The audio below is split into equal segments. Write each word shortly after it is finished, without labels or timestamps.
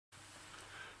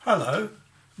Hello,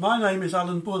 my name is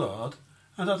Alan Bullard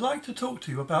and I'd like to talk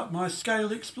to you about my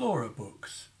Scale Explorer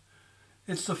books.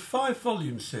 It's a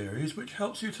 5-volume series which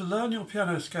helps you to learn your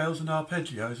piano scales and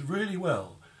arpeggios really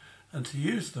well and to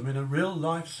use them in a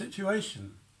real-life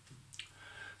situation.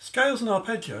 Scales and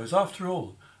arpeggios, after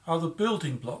all, are the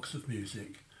building blocks of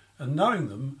music, and knowing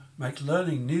them makes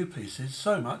learning new pieces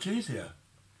so much easier.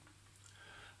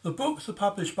 The books are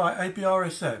published by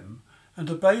ABRSM and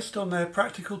are based on their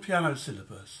practical piano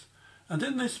syllabus, and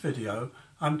in this video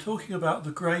I'm talking about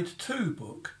the Grade 2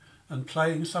 book and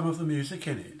playing some of the music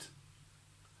in it.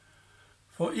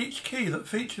 For each key that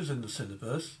features in the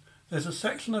syllabus, there's a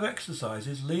section of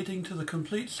exercises leading to the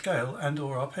complete scale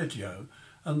and/or arpeggio,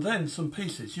 and then some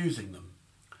pieces using them.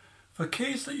 For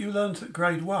keys that you learnt at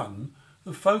Grade 1,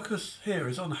 the focus here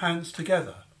is on hands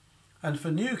together, and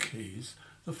for new keys,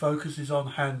 the focus is on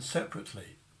hands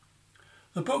separately.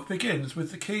 The book begins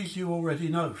with the keys you already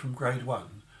know from Grade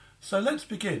 1, so let's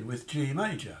begin with G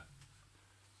major.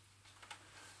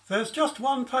 There's just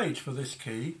one page for this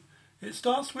key. It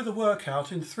starts with a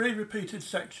workout in 3 repeated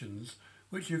sections,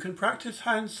 which you can practice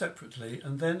hands separately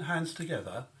and then hands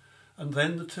together, and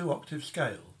then the 2-octave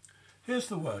scale. Here's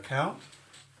the workout.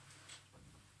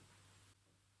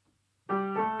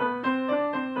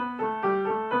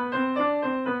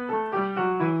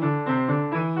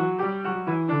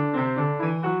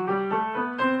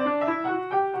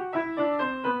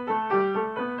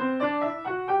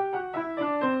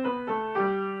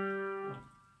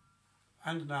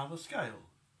 And now the scale.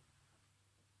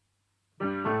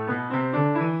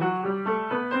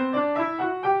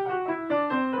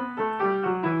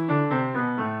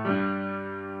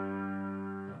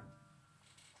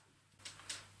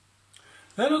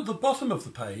 Then at the bottom of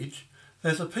the page,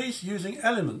 there's a piece using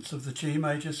elements of the G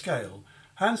major scale,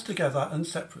 hands together and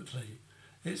separately.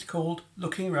 It's called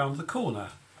Looking Round the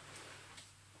Corner.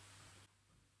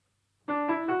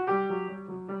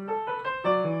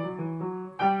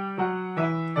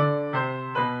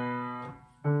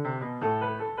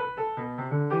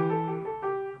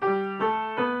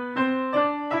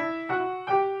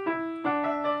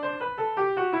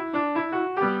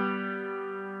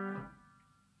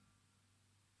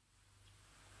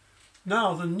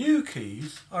 Now the new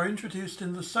keys are introduced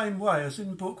in the same way as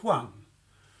in Book 1.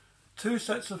 2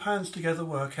 sets of hands together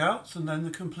workouts and then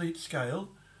the complete scale,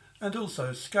 and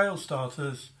also scale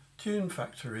starters, tune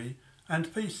factory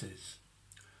and pieces.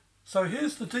 So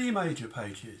here's the D major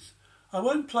pages. I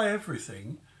won't play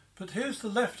everything, but here's the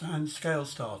left hand scale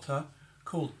starter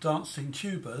called Dancing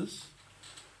Tubas.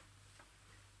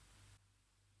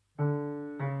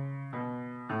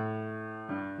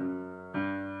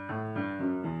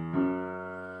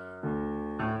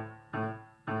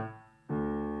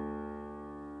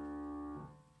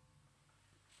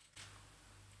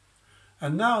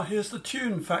 And now here's the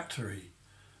tune factory.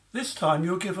 This time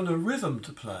you're given a rhythm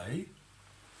to play.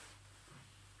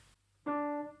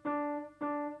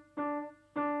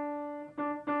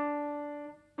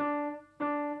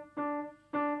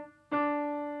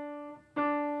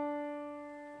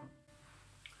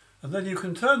 And then you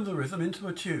can turn the rhythm into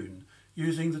a tune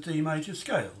using the D major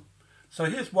scale. So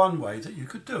here's one way that you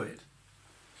could do it.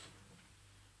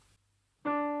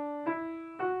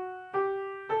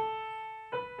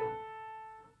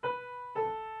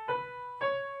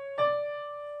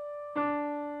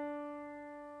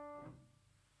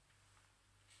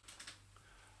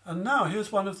 And now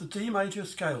here's one of the D major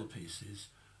scale pieces,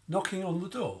 Knocking on the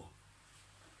Door.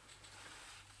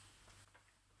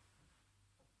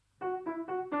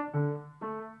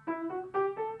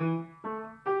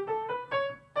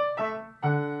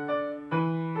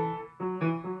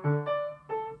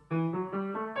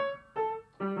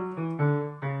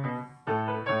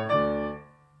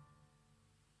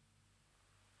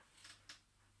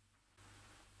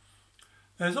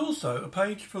 There's also a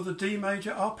page for the D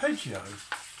major arpeggio,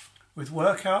 with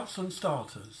workouts and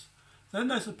starters. Then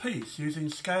there's a piece using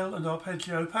scale and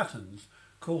arpeggio patterns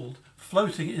called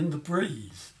Floating in the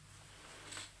Breeze.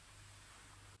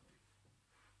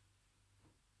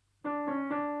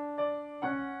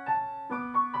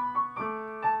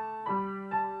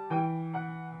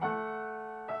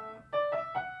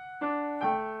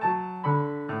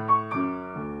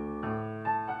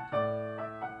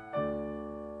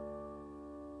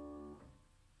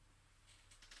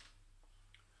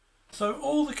 So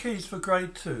all the keys for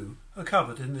Grade 2 are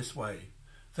covered in this way.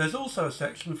 There's also a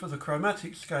section for the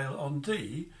chromatic scale on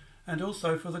D and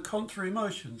also for the contrary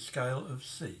motion scale of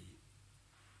C.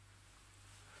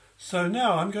 So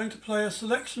now I'm going to play a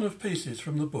selection of pieces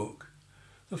from the book.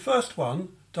 The first one,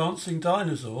 Dancing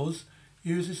Dinosaurs,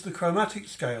 uses the chromatic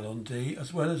scale on D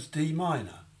as well as D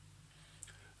minor.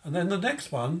 And then the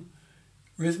next one,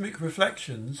 Rhythmic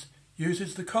Reflections,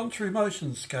 uses the contrary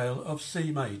motion scale of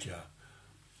C major.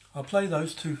 I'll play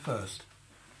those two first.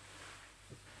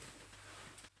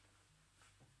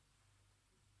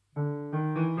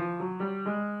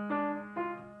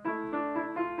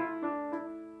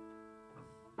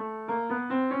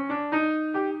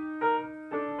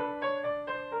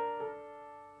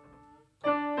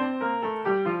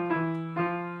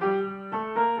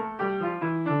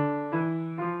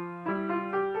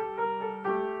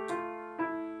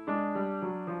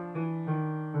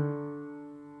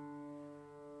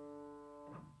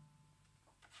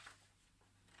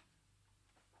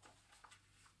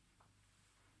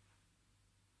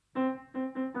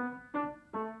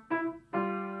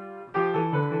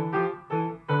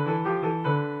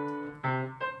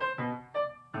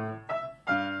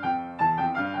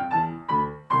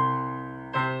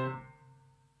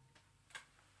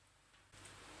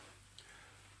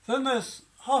 Then there's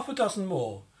half a dozen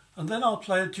more, and then I'll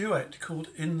play a duet called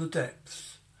In the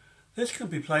Depths. This can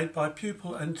be played by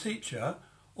pupil and teacher,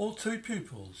 or two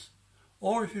pupils.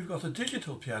 Or if you've got a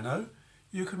digital piano,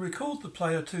 you can record the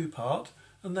player 2 part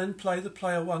and then play the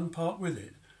player 1 part with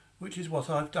it, which is what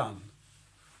I've done.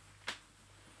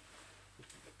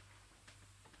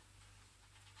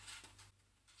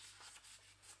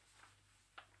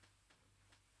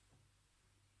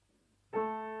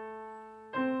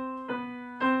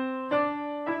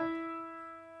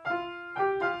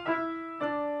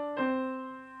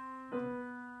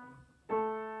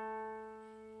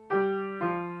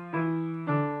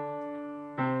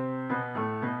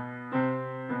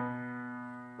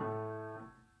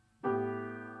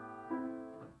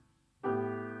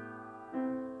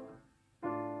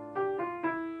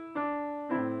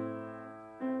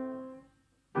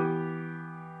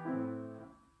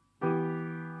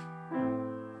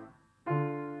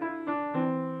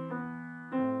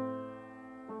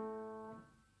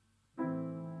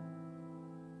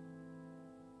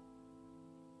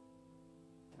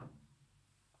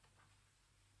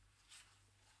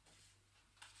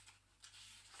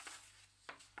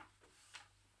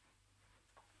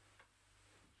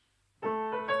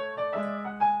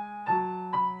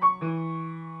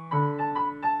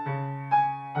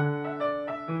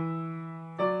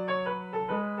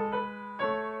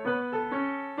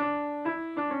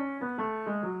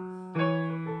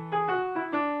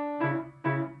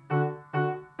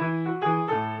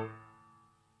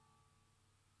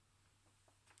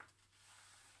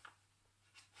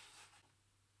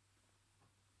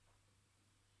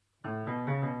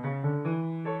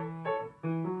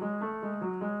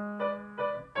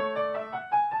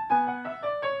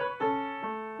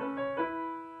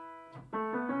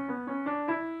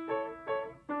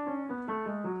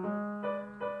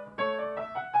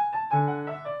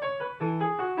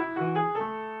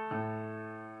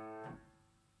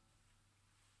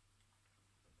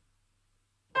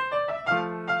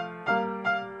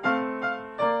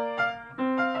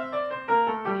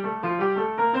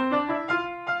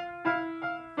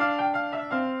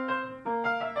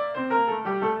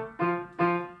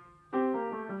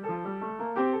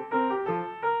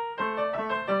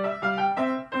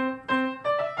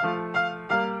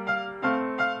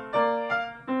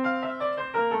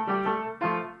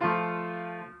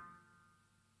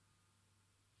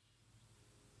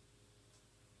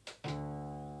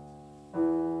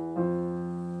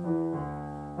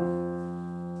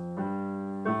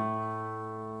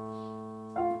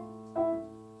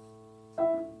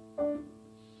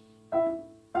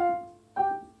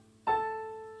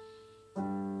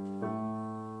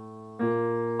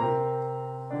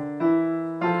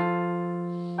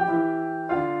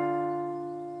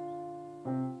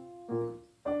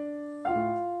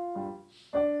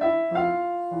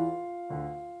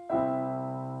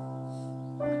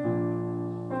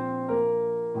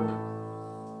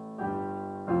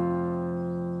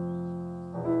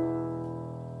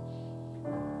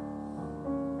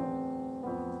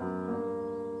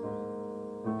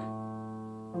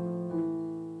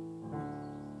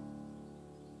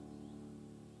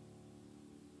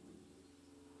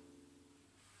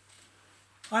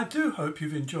 I do hope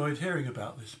you've enjoyed hearing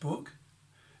about this book.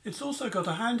 It's also got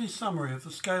a handy summary of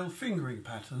the scale fingering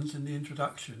patterns in the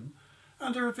introduction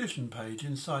and a revision page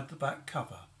inside the back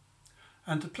cover.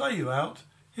 And to play you out,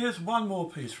 here's one more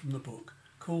piece from the book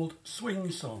called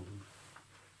Swing Song.